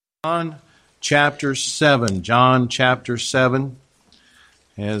John chapter 7. John chapter 7.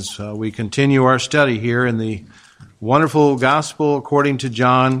 As we continue our study here in the wonderful gospel according to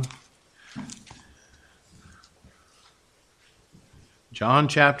John. John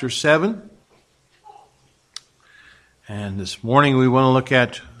chapter 7. And this morning we want to look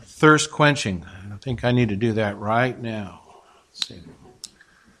at thirst quenching. I think I need to do that right now. Let's see.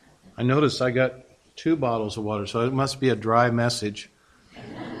 I noticed I got 2 bottles of water, so it must be a dry message.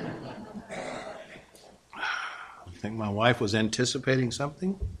 I think my wife was anticipating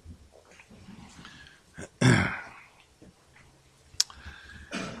something.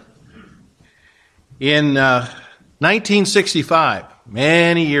 In 1965,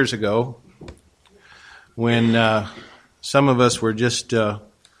 many years ago, when some of us were just not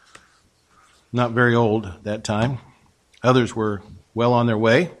very old at that time, others were well on their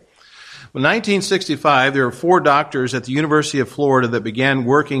way. In 1965, there were 4 doctors at the University of Florida that began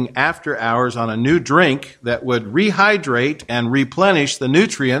working after hours on a new drink that would rehydrate and replenish the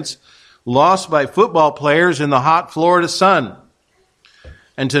nutrients lost by football players in the hot Florida sun.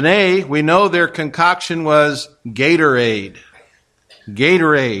 And today, we know their concoction was Gatorade.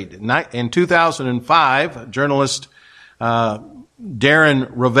 Gatorade. In 2005, journalist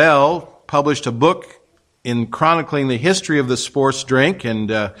Darren Ravel published a book in chronicling the history of the sports drink and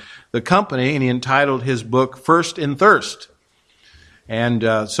the company, and he entitled his book "First in Thirst." And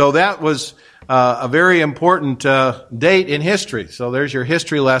so that was a very important date in history. So there's your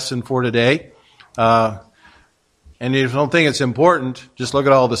history lesson for today. And if you don't think it's important, just look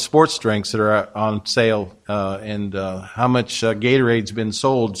at all the sports drinks that are on sale and how much Gatorade's been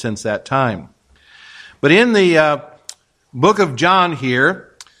sold since that time. But in the book of John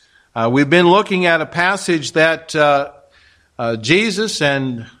here, we've been looking at a passage that Jesus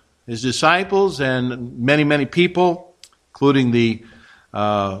and his disciples and many, many people, including the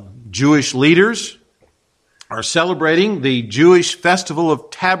Jewish leaders, are celebrating the Jewish Festival of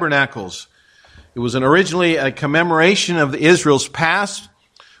Tabernacles. It was originally a commemoration of Israel's past,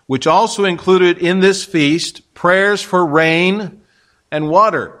 which also included in this feast prayers for rain and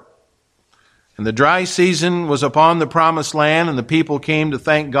water. And the dry season was upon the promised land, and the people came to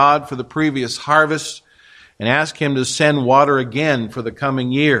thank God for the previous harvest and ask Him to send water again for the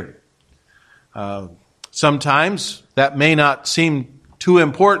coming year. Sometimes that may not seem too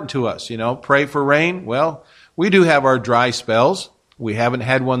important to us, pray for rain. Well, we do have our dry spells. We haven't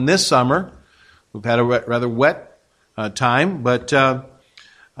had one this summer. We've had a rather wet time, but and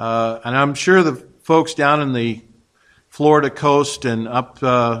I'm sure the folks down in the Florida coast and up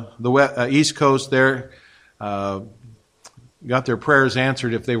the East Coast there got their prayers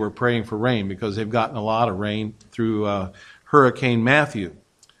answered if they were praying for rain, because they've gotten a lot of rain through Hurricane Matthew.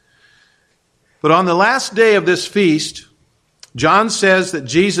 But on the last day of this feast, John says that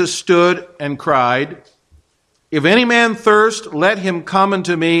Jesus stood and cried, "If any man thirst, let him come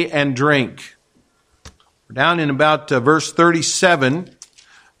unto me and drink." We're down in about verse 37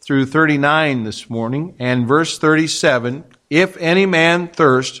 through 39 this morning. And verse 37, "If any man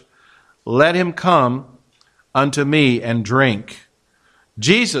thirst, let him come unto me and drink."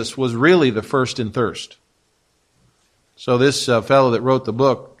 Jesus was really the first in thirst. So this fellow that wrote the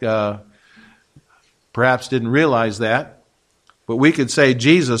book perhaps didn't realize that. But we could say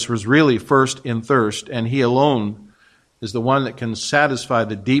Jesus was really first in thirst, and He alone is the one that can satisfy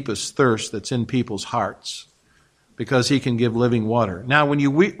the deepest thirst that's in people's hearts, because He can give living water. Now, when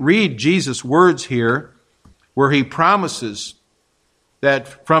you read Jesus' words here, where He promises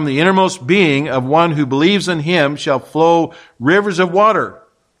that from the innermost being of one who believes in Him shall flow rivers of water.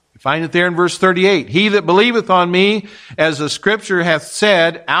 You find it there in verse 38. "He that believeth on me, as the Scripture hath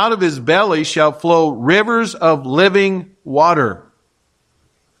said, out of his belly shall flow rivers of living water."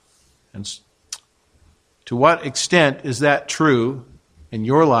 And to what extent is that true in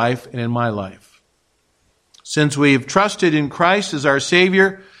your life and in my life? Since we've trusted in Christ as our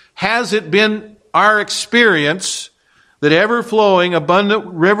Savior, has it been our experience that ever-flowing, abundant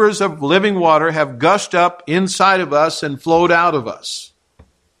rivers of living water have gushed up inside of us and flowed out of us?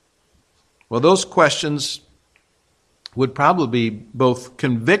 Well, those questions would probably be both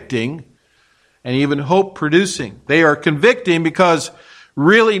convicting and even hope-producing. They are convicting because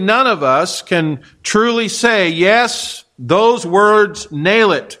really none of us can truly say, yes, those words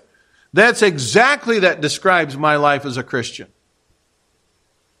nail it. That describes my life as a Christian.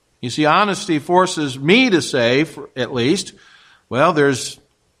 You see, honesty forces me to say, at least, well, there's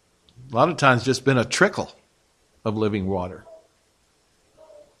a lot of times just been a trickle of living water.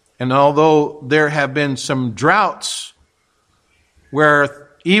 And although there have been some droughts where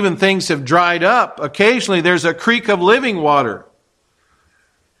even things have dried up, occasionally there's a creek of living water.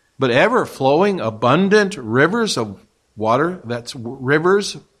 but ever flowing abundant rivers of water. That's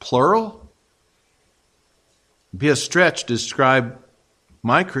rivers, plural. It'd be a stretch to describe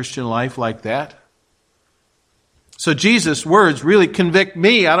my Christian life like that. So Jesus' words really convict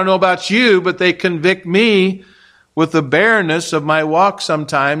me. I don't know about you, but they convict me with the barrenness of my walk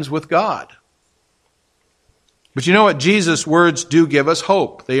sometimes with God. But you know what? Jesus' words do give us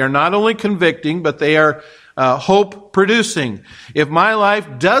hope. They are not only convicting, but they are hope producing. If my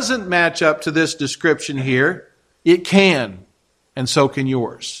life doesn't match up to this description here, it can, and so can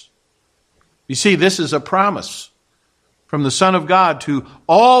yours. You see, this is a promise from the Son of God to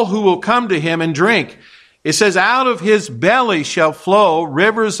all who will come to him and drink. It says, out of his belly shall flow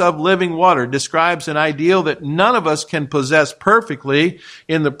rivers of living water. It describes an ideal that none of us can possess perfectly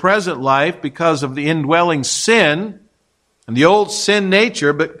in the present life because of the indwelling sin and the old sin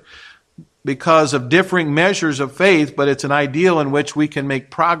nature, but because of differing measures of faith, but it's an ideal in which we can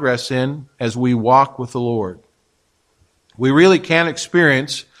make progress in as we walk with the Lord. We really can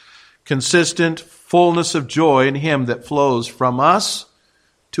experience consistent fullness of joy in him that flows from us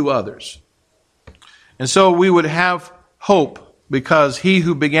to others. And so we would have hope because he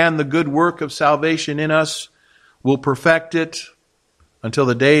who began the good work of salvation in us will perfect it until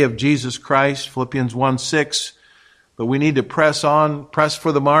the day of Jesus Christ, Philippians 1:6. But we need to press on, press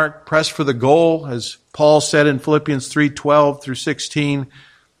for the mark, press for the goal, as Paul said in Philippians 3:12 through 16.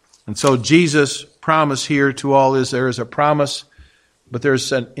 And so Jesus' promise here to all is there is a promise, but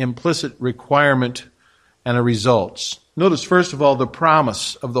there's an implicit requirement and a result. Notice, first of all, the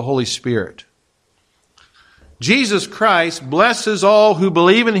promise of the Holy Spirit. Jesus Christ blesses all who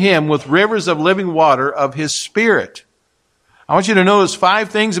believe in him with rivers of living water of his Spirit. I want you to notice 5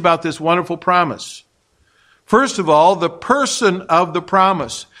 things about this wonderful promise. First of all, the person of the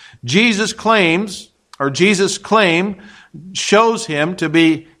promise. Jesus' claim shows him to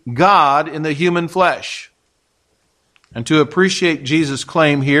be God in the human flesh. And to appreciate Jesus'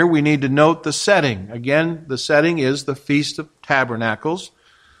 claim here, we need to note the setting. Again, the setting is the Feast of Tabernacles,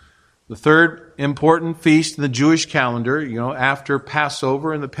 the third important feast in the Jewish calendar, after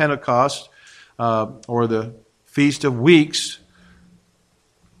Passover and the Pentecost, or the Feast of Weeks,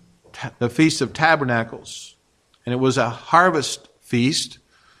 the Feast of Tabernacles. And it was a harvest feast.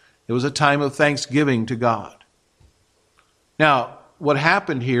 It was a time of thanksgiving to God. Now, what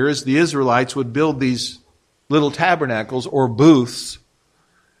happened here is the Israelites would build these little tabernacles or booths,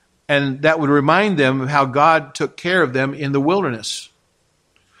 and that would remind them of how God took care of them in the wilderness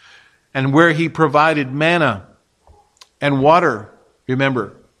and where he provided manna and water,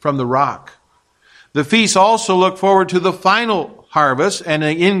 remember, from the rock. The feast also looked forward to the final harvest and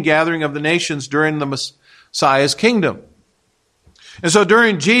the ingathering of the nations during the Messiah's kingdom. And so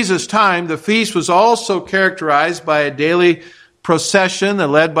during Jesus' time, the feast was also characterized by a daily procession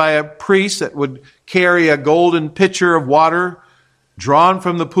led by a priest that would carry a golden pitcher of water drawn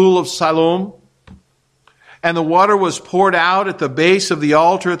from the pool of Siloam. And the water was poured out at the base of the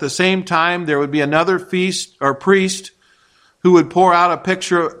altar. At the same time, there would be another feast or priest who would pour out a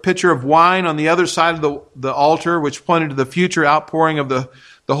pitcher of wine on the other side of the altar, which pointed to the future outpouring of the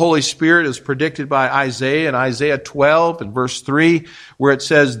Holy Spirit, as predicted by Isaiah in Isaiah 12 and verse 3, where it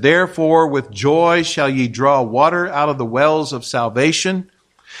says, "Therefore with joy shall ye draw water out of the wells of salvation."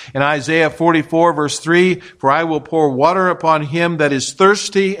 In Isaiah 44 verse 3, "For I will pour water upon him that is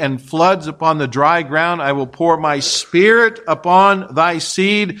thirsty and floods upon the dry ground. I will pour my spirit upon thy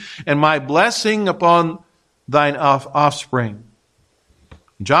seed and my blessing upon thine offspring."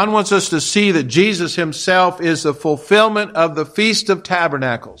 John wants us to see that Jesus himself is the fulfillment of the Feast of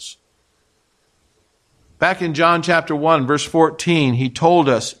Tabernacles. Back in John chapter 1, verse 14, he told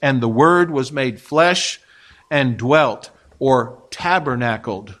us, "And the Word was made flesh and dwelt," or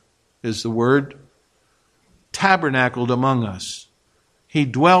tabernacled is the word, tabernacled among us. He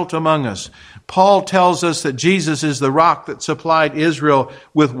dwelt among us. Paul tells us that Jesus is the rock that supplied Israel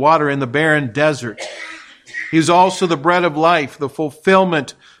with water in the barren desert. He's also the bread of life, the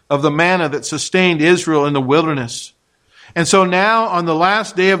fulfillment of the manna that sustained Israel in the wilderness. And so now, on the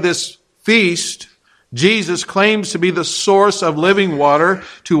last day of this feast, Jesus claims to be the source of living water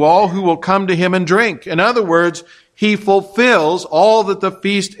to all who will come to him and drink. In other words, he fulfills all that the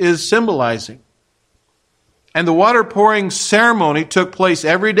feast is symbolizing. And the water pouring ceremony took place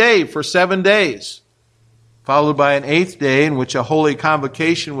every day for 7 days, followed by an 8th day in which a holy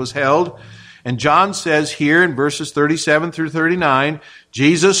convocation was held. And John says here in verses 37 through 39,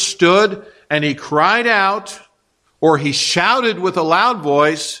 Jesus stood and he cried out, or he shouted with a loud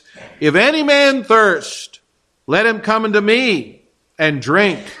voice, "If any man thirst, let him come unto me and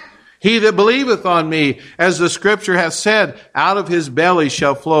drink. He that believeth on me, as the scripture hath said, out of his belly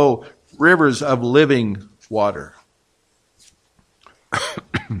shall flow rivers of living water.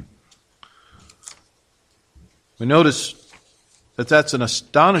 We notice that that's an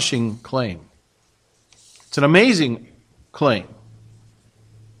astonishing claim. It's an amazing claim.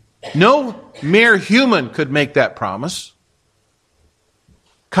 No mere human could make that promise.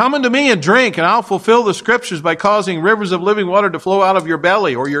 Come unto me and drink, and I'll fulfill the scriptures by causing rivers of living water to flow out of your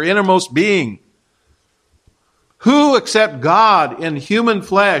belly or your innermost being. Who except God in human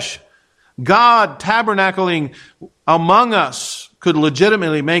flesh, God tabernacling among us, could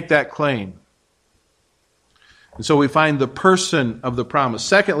legitimately make that claim? And so we find the person of the promise.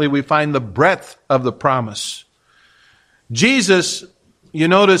 Secondly, we find the breadth of the promise. Jesus, you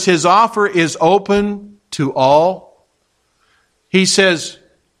notice his offer is open to all. He says,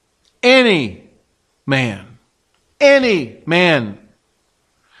 any man.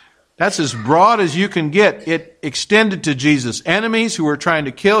 That's as broad as you can get. It extended to Jesus' enemies who were trying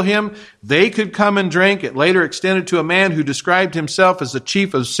to kill him. They could come and drink. It later extended to a man who described himself as the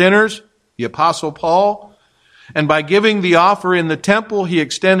chief of sinners, the Apostle Paul. And by giving the offer in the temple, he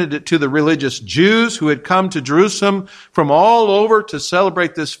extended it to the religious Jews who had come to Jerusalem from all over to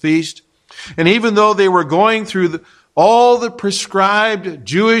celebrate this feast. And even though they were going through all the prescribed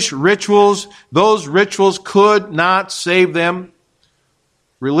Jewish rituals, those rituals could not save them.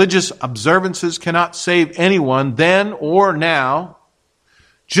 Religious observances cannot save anyone then or now.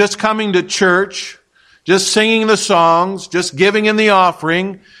 Just coming to church, just singing the songs, just giving in the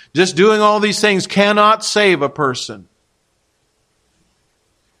offering, just doing all these things cannot save a person.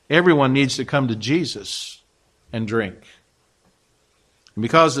 Everyone needs to come to Jesus and drink. And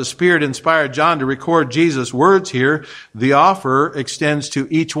because the Spirit inspired John to record Jesus' words here, the offer extends to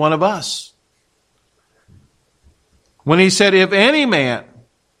each one of us. When he said, if any man,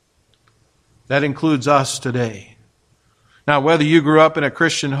 that includes us today. Now, whether you grew up in a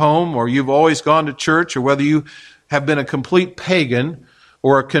Christian home or you've always gone to church or whether you have been a complete pagan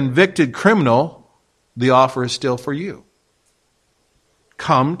or a convicted criminal, the offer is still for you.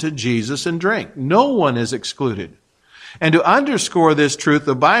 Come to Jesus and drink. No one is excluded. And to underscore this truth,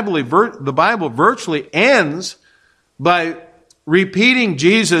 the Bible virtually ends by repeating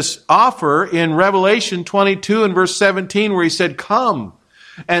Jesus' offer in Revelation 22 and verse 17 where he said, come,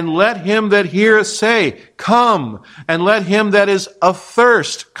 and let him that heareth say, come, and let him that is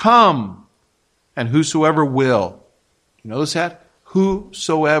athirst come, and whosoever will. You notice that?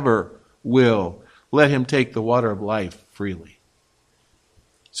 Whosoever will, let him take the water of life freely.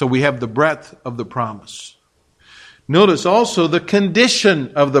 So we have the breadth of the promise. Notice also the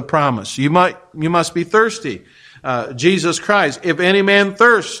condition of the promise. You must be thirsty. Jesus Christ, if any man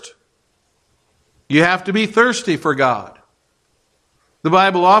thirst, you have to be thirsty for God. The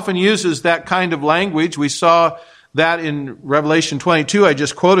Bible often uses that kind of language. We saw that in Revelation 22. I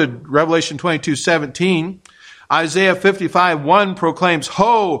just quoted Revelation 22:17. Isaiah 55:1 proclaims,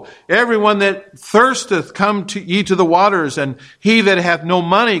 Ho, everyone that thirsteth, come ye to the waters, and he that hath no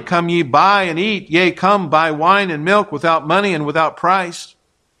money, come ye buy and eat. Yea, come buy wine and milk without money and without price.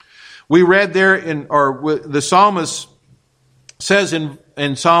 We read there the psalmist says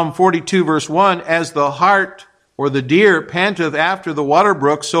in Psalm 42 verse 1, as the hart or the deer panteth after the water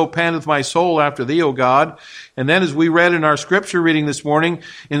brook, so panteth my soul after thee, O God. And then as we read in our scripture reading this morning,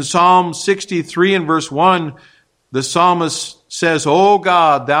 in Psalm 63 and verse 1, the psalmist says, O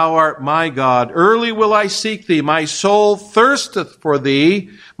God, thou art my God. Early will I seek thee. My soul thirsteth for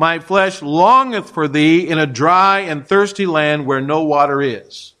thee. My flesh longeth for thee in a dry and thirsty land where no water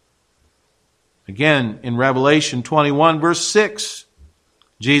is. Again, in Revelation 21 verse 6,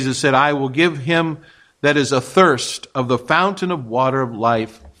 Jesus said, I will give him that is athirst of the fountain of water of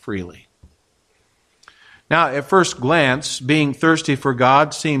life freely. Now, at first glance, being thirsty for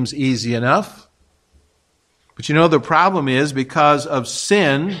God seems easy enough. But you know, the problem is because of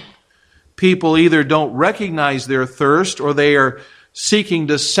sin, people either don't recognize their thirst or they are seeking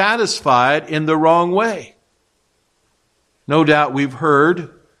to satisfy it in the wrong way. No doubt we've heard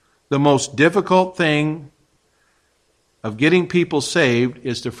the most difficult thing of getting people saved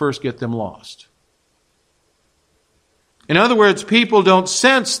is to first get them lost. In other words, people don't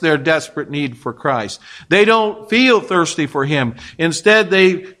sense their desperate need for Christ. They don't feel thirsty for Him. Instead,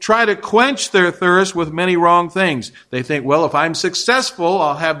 they try to quench their thirst with many wrong things. They think, well, if I'm successful,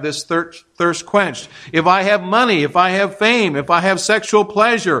 I'll have this thirst quenched. If I have money, if I have fame, if I have sexual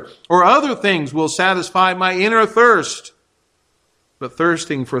pleasure, or other things will satisfy my inner thirst. But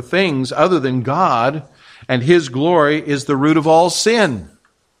thirsting for things other than God and His glory is the root of all sin.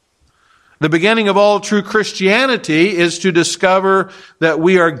 The beginning of all true Christianity is to discover that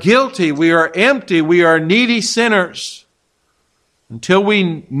we are guilty, we are empty, we are needy sinners. Until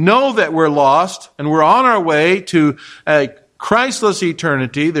we know that we're lost and we're on our way to a Christless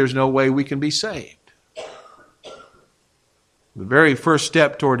eternity, there's no way we can be saved. The very first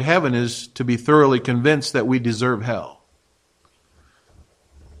step toward heaven is to be thoroughly convinced that we deserve hell.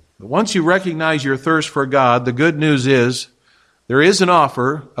 But once you recognize your thirst for God, the good news is there is an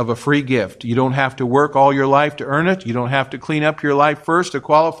offer of a free gift. You don't have to work all your life to earn it. You don't have to clean up your life first to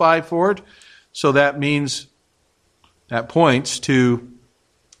qualify for it. So that points to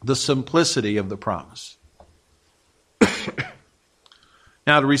the simplicity of the promise.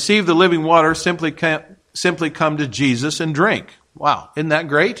 Now, to receive the living water, simply come to Jesus and drink. Wow, isn't that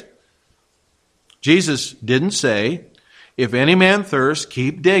great? Jesus didn't say, if any man thirsts,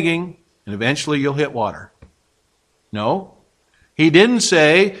 keep digging, and eventually you'll hit water. No. He didn't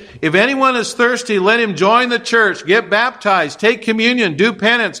say, if anyone is thirsty, let him join the church, get baptized, take communion, do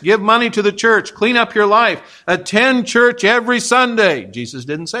penance, give money to the church, clean up your life, attend church every Sunday. Jesus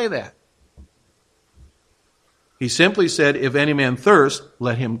didn't say that. He simply said, if any man thirst,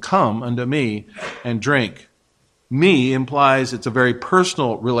 let him come unto me and drink. Me implies it's a very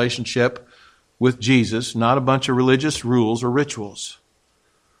personal relationship with Jesus, not a bunch of religious rules or rituals.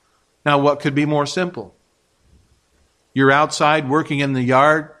 Now, what could be more simple? You're outside working in the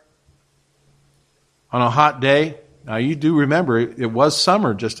yard on a hot day. Now, you do remember it was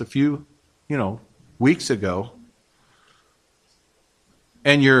summer just a few, weeks ago.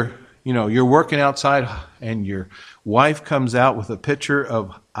 And you're working outside and your wife comes out with a pitcher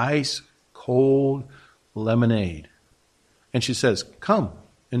of ice cold lemonade. And she says, come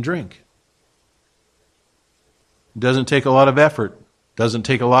and drink. It doesn't take a lot of effort. Doesn't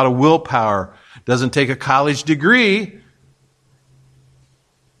take a lot of willpower. Doesn't take a college degree.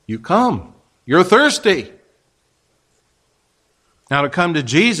 You come. You're thirsty. Now, to come to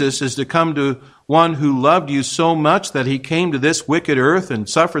Jesus is to come to one who loved you so much that he came to this wicked earth and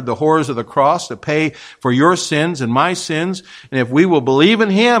suffered the horrors of the cross to pay for your sins and my sins. And if we will believe in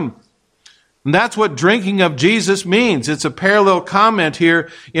him, and that's what drinking of Jesus means. It's a parallel comment here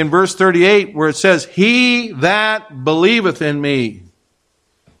in verse 38 where it says, he that believeth in me.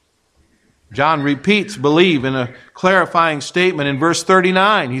 John repeats believe in a clarifying statement in verse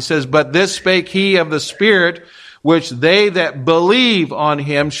 39. He says, but this spake he of the Spirit, which they that believe on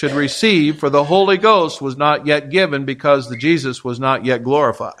him should receive, for the Holy Ghost was not yet given, because the Jesus was not yet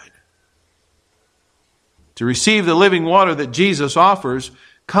glorified. To receive the living water that Jesus offers,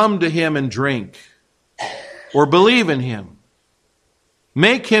 come to him and drink, or believe in him.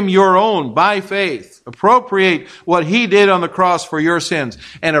 Make him your own by faith. Appropriate what he did on the cross for your sins.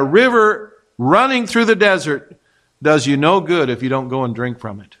 And a river running through the desert does you no good if you don't go and drink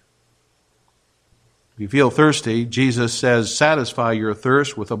from it. If you feel thirsty, Jesus says, satisfy your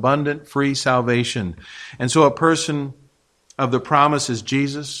thirst with abundant, free salvation. And so a person of the promise is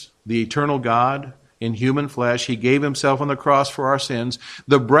Jesus, the eternal God in human flesh. He gave himself on the cross for our sins.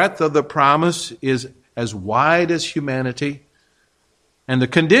 The breadth of the promise is as wide as humanity. And the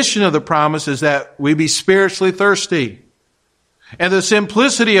condition of the promise is that we be spiritually thirsty. And the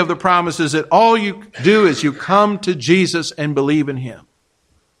simplicity of the promise is that all you do is you come to Jesus and believe in him.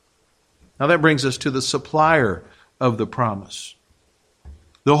 Now that brings us to the supplier of the promise.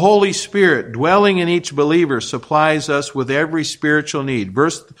 The Holy Spirit dwelling in each believer supplies us with every spiritual need.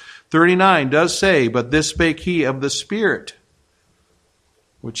 Verse 39 does say, but this spake he of the Spirit,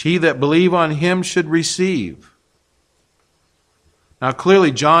 which he that believe on him should receive. Now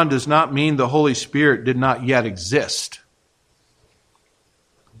clearly John does not mean the Holy Spirit did not yet exist.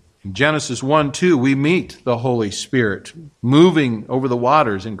 In Genesis 1:2, we meet the Holy Spirit moving over the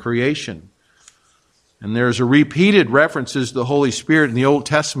waters in creation. And there's a repeated references to the Holy Spirit in the Old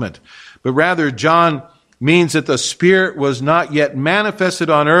Testament. But rather, John means that the Spirit was not yet manifested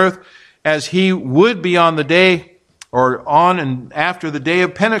on earth as he would be on the day or on and after the day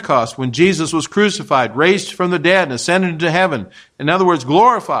of Pentecost when Jesus was crucified, raised from the dead, and ascended into heaven. In other words,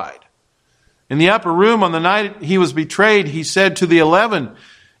 glorified. In the upper room on the night he was betrayed, he said to the 11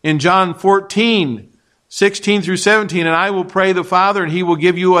 in John 14:16 through 17, and I will pray the Father, and he will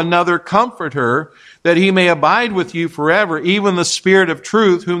give you another comforter, that he may abide with you forever, even the Spirit of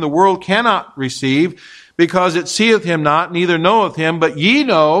truth, whom the world cannot receive, because it seeth him not, neither knoweth him, but ye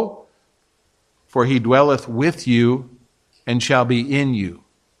know, for he dwelleth with you, and shall be in you.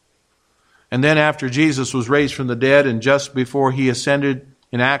 And then after Jesus was raised from the dead, and just before he ascended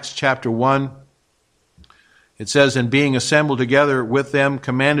in Acts chapter 1, It says, and being assembled together with them,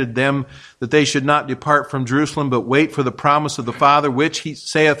 commanded them that they should not depart from Jerusalem, but wait for the promise of the Father, which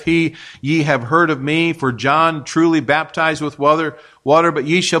saith he, ye have heard of me. For John truly baptized with water, but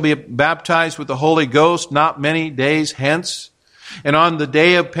ye shall be baptized with the Holy Ghost not many days hence. And on the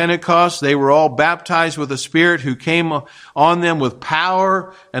day of Pentecost, they were all baptized with the Spirit, who came on them with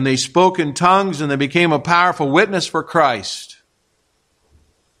power, and they spoke in tongues, and they became a powerful witness for Christ.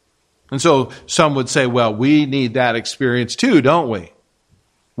 And so some would say, well, we need that experience too, don't we?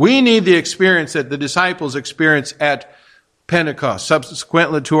 We need the experience that the disciples experienced at Pentecost.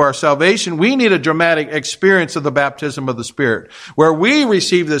 Subsequently to our salvation, we need a dramatic experience of the baptism of the Spirit, where we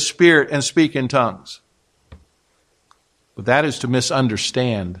receive the Spirit and speak in tongues. But that is to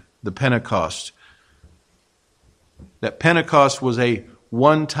misunderstand the Pentecost. That Pentecost was a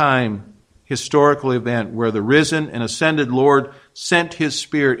one-time historical event where the risen and ascended Lord sent His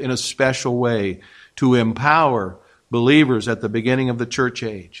Spirit in a special way to empower believers at the beginning of the church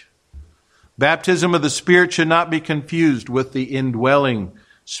age. Baptism of the Spirit should not be confused with the indwelling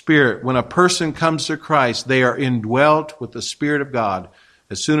Spirit. When a person comes to Christ, they are indwelt with the Spirit of God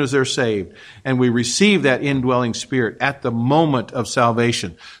as soon as they're saved. And we receive that indwelling Spirit at the moment of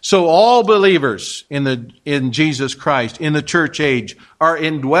salvation. So all believers in Jesus Christ, in the church age, are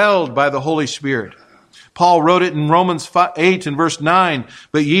indwelled by the Holy Spirit. Paul wrote it in Romans 8 and verse 9,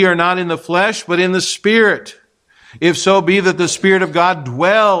 but ye are not in the flesh, but in the Spirit. If so be that the Spirit of God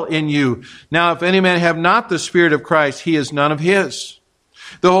dwell in you. Now, if any man have not the Spirit of Christ, he is none of his.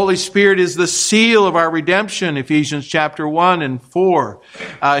 The Holy Spirit is the seal of our redemption, Ephesians chapter 1 and 4.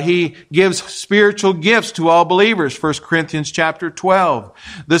 He gives spiritual gifts to all believers, 1 Corinthians chapter 12.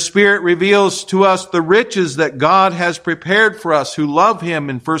 The Spirit reveals to us the riches that God has prepared for us who love Him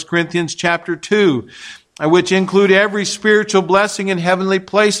in 1 Corinthians chapter 2, which include every spiritual blessing in heavenly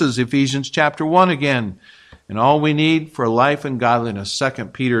places, Ephesians chapter 1 again. And all we need for life and godliness, 2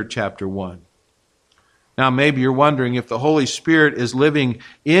 Peter chapter 1. Now, maybe you're wondering, if the Holy Spirit is living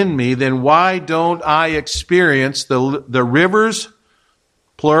in me, then why don't I experience the rivers,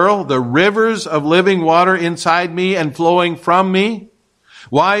 plural, the rivers of living water inside me and flowing from me?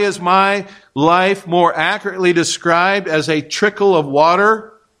 Why is my life more accurately described as a trickle of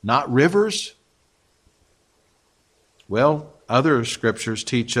water, not rivers? Well, other scriptures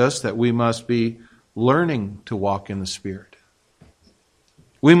teach us that we must be learning to walk in the Spirit.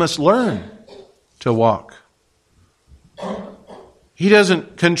 We must learn to walk. He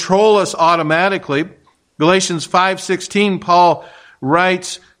doesn't control us automatically. Galatians 5:16, Paul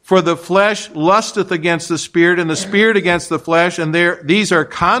writes, for the flesh lusteth against the Spirit, and the Spirit against the flesh, and these are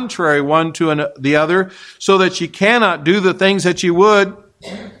contrary one to the other, so that ye cannot do the things that ye would.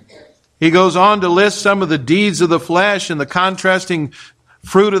 He goes on to list some of the deeds of the flesh and the contrasting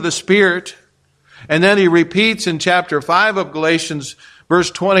fruit of the Spirit. And then he repeats in chapter 5 of Galatians, verse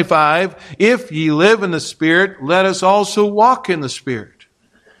 25, if ye live in the Spirit, let us also walk in the Spirit.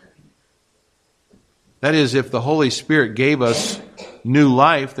 That is, if the Holy Spirit gave us new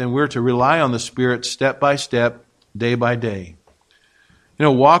life, then we're to rely on the Spirit step by step, day by day. You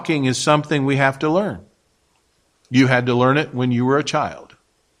know, walking is something we have to learn. You had to learn it when you were a child.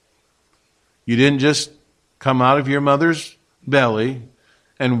 You didn't just come out of your mother's belly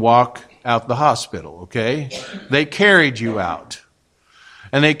and walk out the hospital, okay? They carried you out.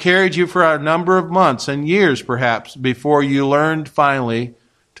 And they carried you for a number of months and years, perhaps, before you learned finally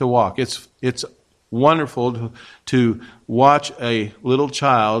to walk. It's wonderful to watch a little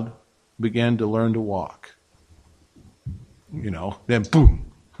child begin to learn to walk. You know, then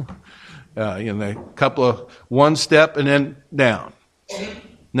boom. A couple of one step and then down.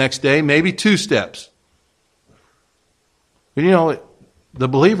 Next day, maybe 2 steps. But you know, the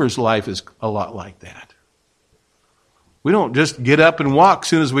believer's life is a lot like that. We don't just get up and walk as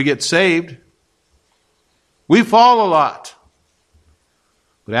soon as we get saved. We fall a lot.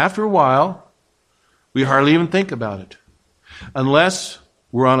 But after a while, we hardly even think about it. Unless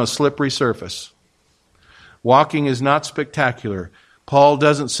we're on a slippery surface. Walking is not spectacular. Paul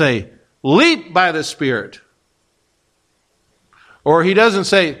doesn't say, leap by the Spirit. Or he doesn't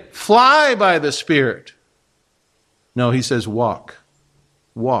say, fly by the Spirit. No, he says, walk.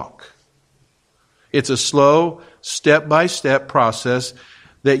 Walk. It's a slow, step-by-step process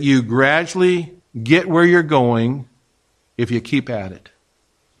that you gradually get where you're going if you keep at it.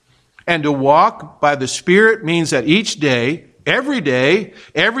 And to walk by the Spirit means that each day, every day,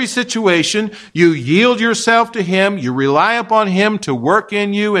 every situation. You yield yourself to Him. You rely upon Him to work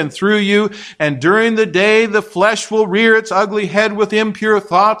in you and through you. And during the day, the flesh will rear its ugly head with impure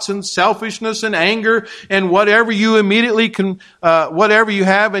thoughts and selfishness and anger and whatever you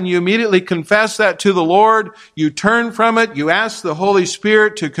have, and you immediately confess that to the Lord. You turn from it. You ask the Holy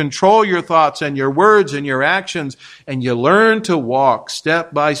Spirit to control your thoughts and your words and your actions, and you learn to walk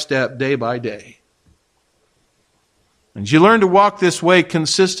step by step, day by day. And as you learn to walk this way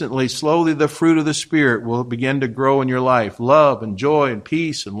consistently, slowly the fruit of the Spirit will begin to grow in your life. Love and joy and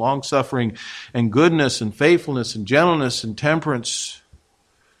peace and long-suffering and goodness and faithfulness and gentleness and temperance.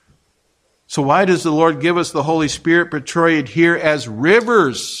 So why does the Lord give us the Holy Spirit portrayed here as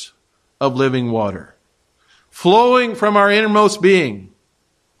rivers of living water, flowing from our innermost being?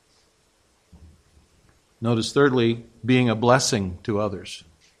 Notice thirdly, being a blessing to others.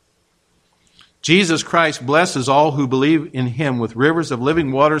 Jesus Christ blesses all who believe in Him with rivers of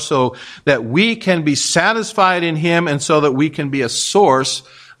living water so that we can be satisfied in Him and so that we can be a source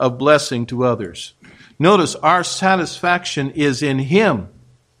of blessing to others. Notice our satisfaction is in Him.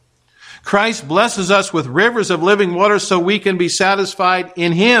 Christ blesses us with rivers of living water so we can be satisfied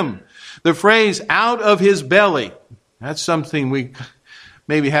in Him. The phrase, out of His belly, that's something we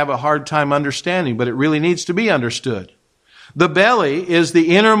maybe have a hard time understanding, but it really needs to be understood. The belly is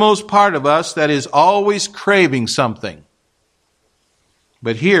the innermost part of us that is always craving something.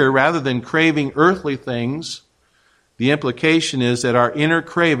 But here, rather than craving earthly things, the implication is that our inner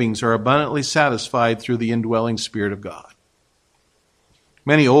cravings are abundantly satisfied through the indwelling Spirit of God.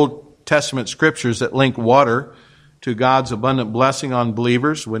 Many Old Testament scriptures that link water to God's abundant blessing on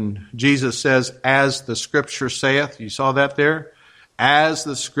believers. When Jesus says, as the Scripture saith, you saw that there? As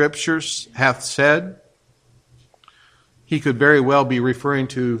the Scriptures hath said. He could very well be referring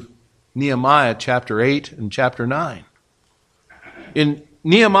to Nehemiah chapter 8 and chapter 9. In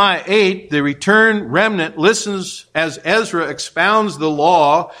Nehemiah 8, the returned remnant listens as Ezra expounds the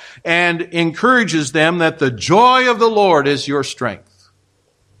law and encourages them that the joy of the Lord is your strength.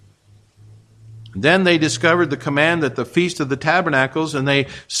 Then they discovered the command at the Feast of the Tabernacles, and they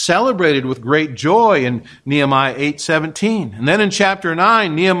celebrated with great joy in Nehemiah 8:17. And then in chapter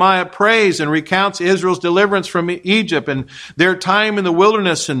 9, Nehemiah prays and recounts Israel's deliverance from Egypt and their time in the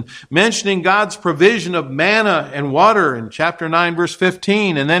wilderness, and mentioning God's provision of manna and water in chapter 9, verse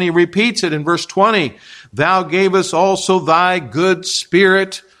 15. And then he repeats it in verse 20. Thou gavest also thy good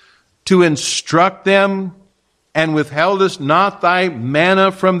spirit to instruct them, and withheldest not thy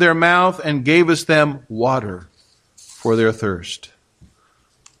manna from their mouth, and gavest them water for their thirst.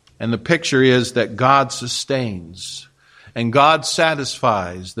 And the picture is that God sustains and God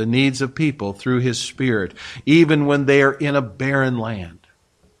satisfies the needs of people through His Spirit, even when they are in a barren land.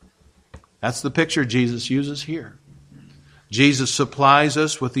 That's the picture Jesus uses here. Jesus supplies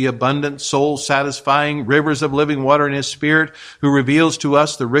us with the abundant, soul-satisfying rivers of living water in His Spirit, who reveals to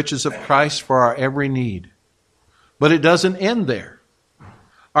us the riches of Christ for our every need. But it doesn't end there.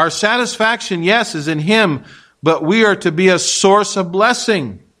 Our satisfaction, yes, is in Him, but we are to be a source of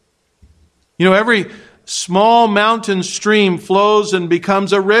blessing. You know, every small mountain stream flows and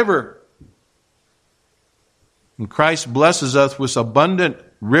becomes a river. And Christ blesses us with abundant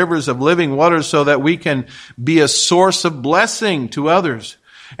rivers of living water so that we can be a source of blessing to others.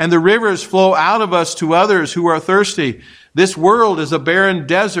 And the rivers flow out of us to others who are thirsty. This world is a barren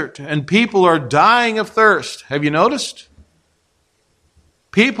desert, and people are dying of thirst. Have you noticed?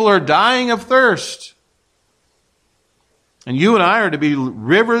 People are dying of thirst. And you and I are to be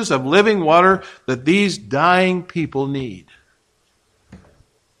rivers of living water that these dying people need.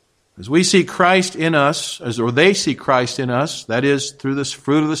 As we see Christ in us, or they see Christ in us, that is, through this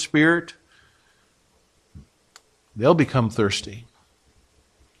fruit of the Spirit, they'll become thirsty.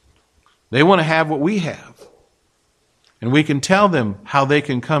 They want to have what we have. And we can tell them how they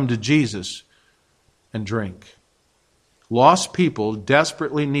can come to Jesus and drink. Lost people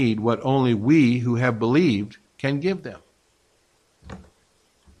desperately need what only we who have believed can give them.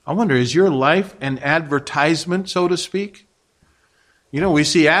 I wonder, is your life an advertisement, so to speak? You know, we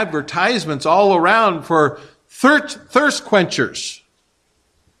see advertisements all around for thirst quenchers.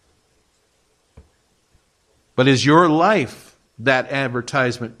 But is your life that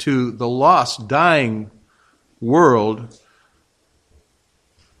advertisement to the lost, dying world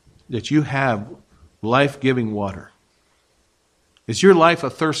that you have life-giving water? Is your life a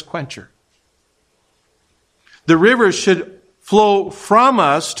thirst quencher? The rivers should flow from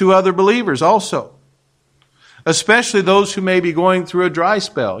us to other believers also, especially those who may be going through a dry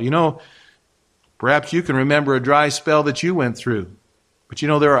spell. You know, perhaps you can remember a dry spell that you went through. But you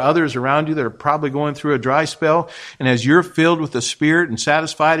know, there are others around you that are probably going through a dry spell. And as you're filled with the Spirit and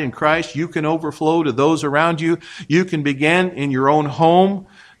satisfied in Christ, you can overflow to those around you. You can begin in your own home,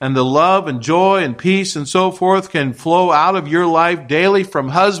 and the love and joy and peace and so forth can flow out of your life daily, from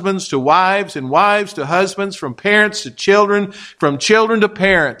husbands to wives and wives to husbands, from parents to children, from children to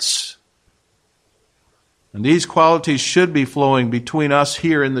parents. And these qualities should be flowing between us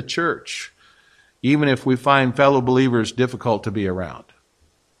here in the church, even if we find fellow believers difficult to be around.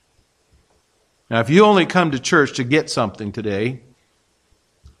 Now, if you only come to church to get something today,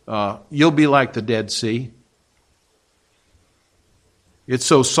 you'll be like the Dead Sea. It's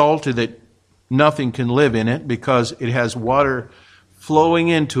so salty that nothing can live in it because it has water flowing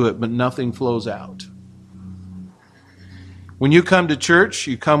into it, but nothing flows out. When you come to church,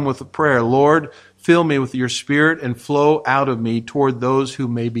 you come with a prayer, Lord, fill me with your Spirit and flow out of me toward those who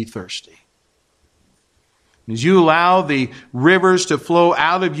may be thirsty. As you allow the rivers to flow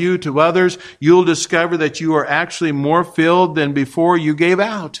out of you to others, you'll discover that you are actually more filled than before you gave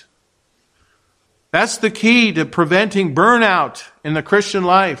out. That's the key to preventing burnout in the Christian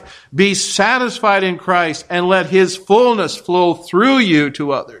life. Be satisfied in Christ and let His fullness flow through you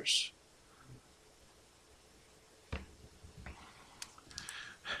to others.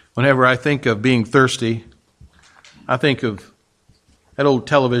 Whenever I think of being thirsty, I think of that old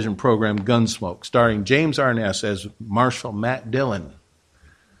television program, Gunsmoke, starring James Arness as Marshal Matt Dillon,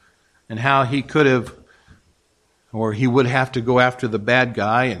 and how he could have, or he would have to go after the bad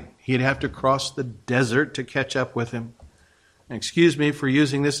guy, and he'd have to cross the desert to catch up with him. And excuse me for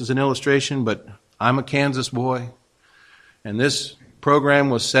using this as an illustration, but I'm a Kansas boy, and this program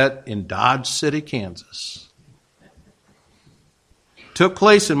was set in Dodge City, Kansas. Took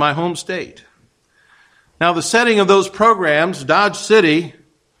place in my home state. Now, the setting of those programs, Dodge City,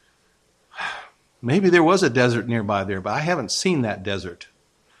 maybe there was a desert nearby there, but I haven't seen that desert.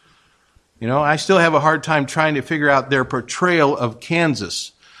 You know, I still have a hard time trying to figure out their portrayal of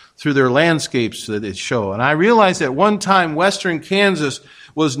Kansas through their landscapes that they show. And I realized at one time, western Kansas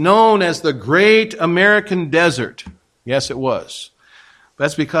was known as the Great American Desert. Yes, it was.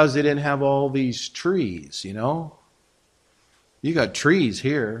 That's because they didn't have all these trees, you know. You got trees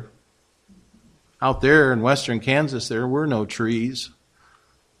here. Out there in western Kansas, there were no trees.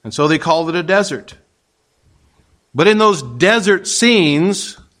 And so they called it a desert. But in those desert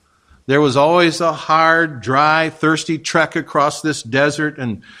scenes, there was always a hard, dry, thirsty trek across this desert,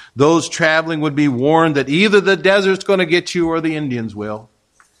 and those traveling would be warned that either the desert's going to get you or the Indians will.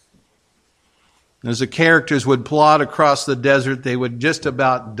 As the characters would plod across the desert, they would just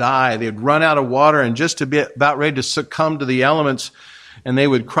about die. They'd run out of water and just about ready to succumb to the elements. And they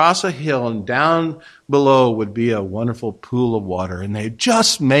would cross a hill, and down below would be a wonderful pool of water. And they'd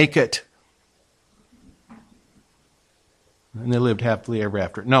just make it. And they lived happily ever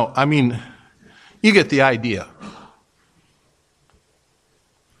after. No, I mean, you get the idea.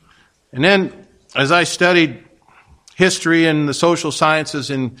 And then, as I studied history and the social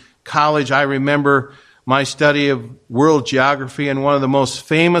sciences in college, I remember my study of world geography, and one of the most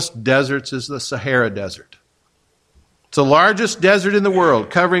famous deserts is the Sahara Desert. It's the largest desert in the world,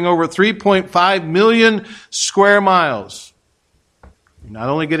 covering over 3.5 million square miles. You're not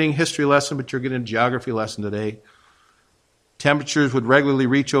only getting a history lesson, but you're getting a geography lesson today. Temperatures would regularly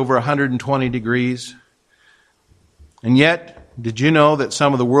reach over 120 degrees. And yet, did you know that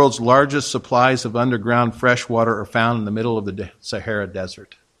some of the world's largest supplies of underground fresh water are found in the middle of the Sahara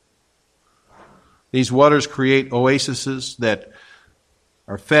Desert? These waters create oases that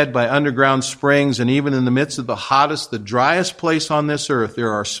are fed by underground springs, and even in the midst of the hottest, the driest place on this earth,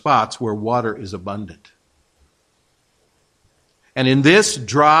 there are spots where water is abundant. And in this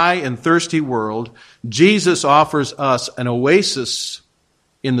dry and thirsty world, Jesus offers us an oasis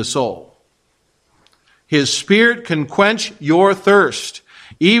in the soul. His Spirit can quench your thirst,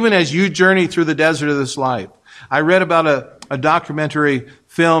 even as you journey through the desert of this life. I read about a documentary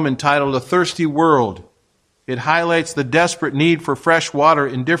film entitled A Thirsty World. It highlights the desperate need for fresh water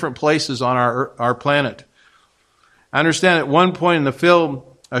in different places on our planet. I understand at one point in the film,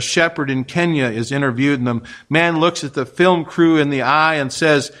 a shepherd in Kenya is interviewed, and the man looks at the film crew in the eye and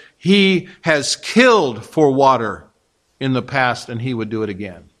says, he has killed for water in the past, and he would do it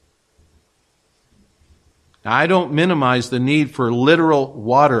again. Now, I don't minimize the need for literal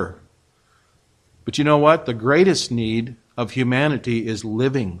water. But you know what? The greatest need of humanity is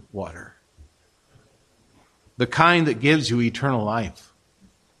living water. The kind that gives you eternal life.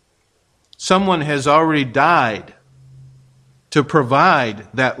 Someone has already died to provide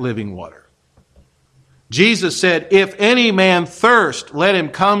that living water. Jesus said, if any man thirst, let him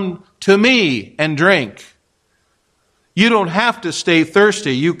come to me and drink. You don't have to stay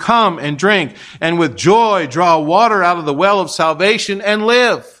thirsty. You come and drink, and with joy draw water out of the well of salvation and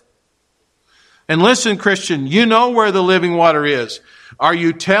live. And listen, Christian, you know where the living water is. Are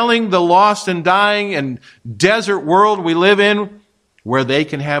you telling the lost and dying and desert world we live in where they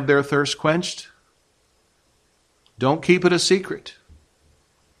can have their thirst quenched? Don't keep it a secret.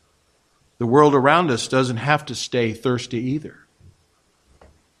 The world around us doesn't have to stay thirsty either.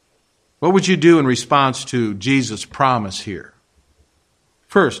 What would you do in response to Jesus' promise here?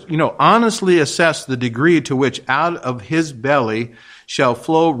 First, honestly assess the degree to which out of his belly shall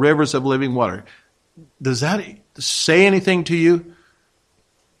flow rivers of living water. Does that say anything to you?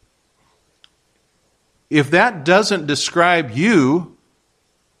 If that doesn't describe you,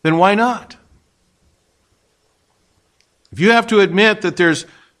 then why not? If you have to admit that there's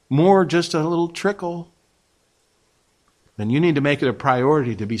more just a little trickle, then you need to make it a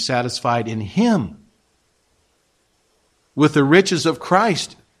priority to be satisfied in him with the riches of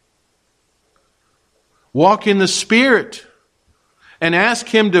Christ. Walk in the Spirit and ask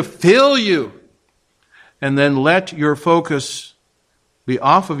him to fill you, and then let your focus be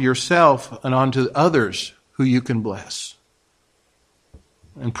off of yourself and onto others who you can bless.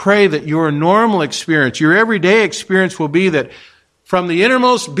 And pray that your normal experience, your everyday experience will be that from the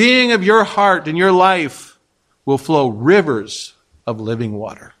innermost being of your heart and your life will flow rivers of living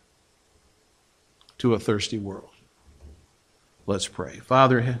water to a thirsty world. Let's pray.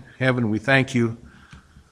 Father in heaven, we thank you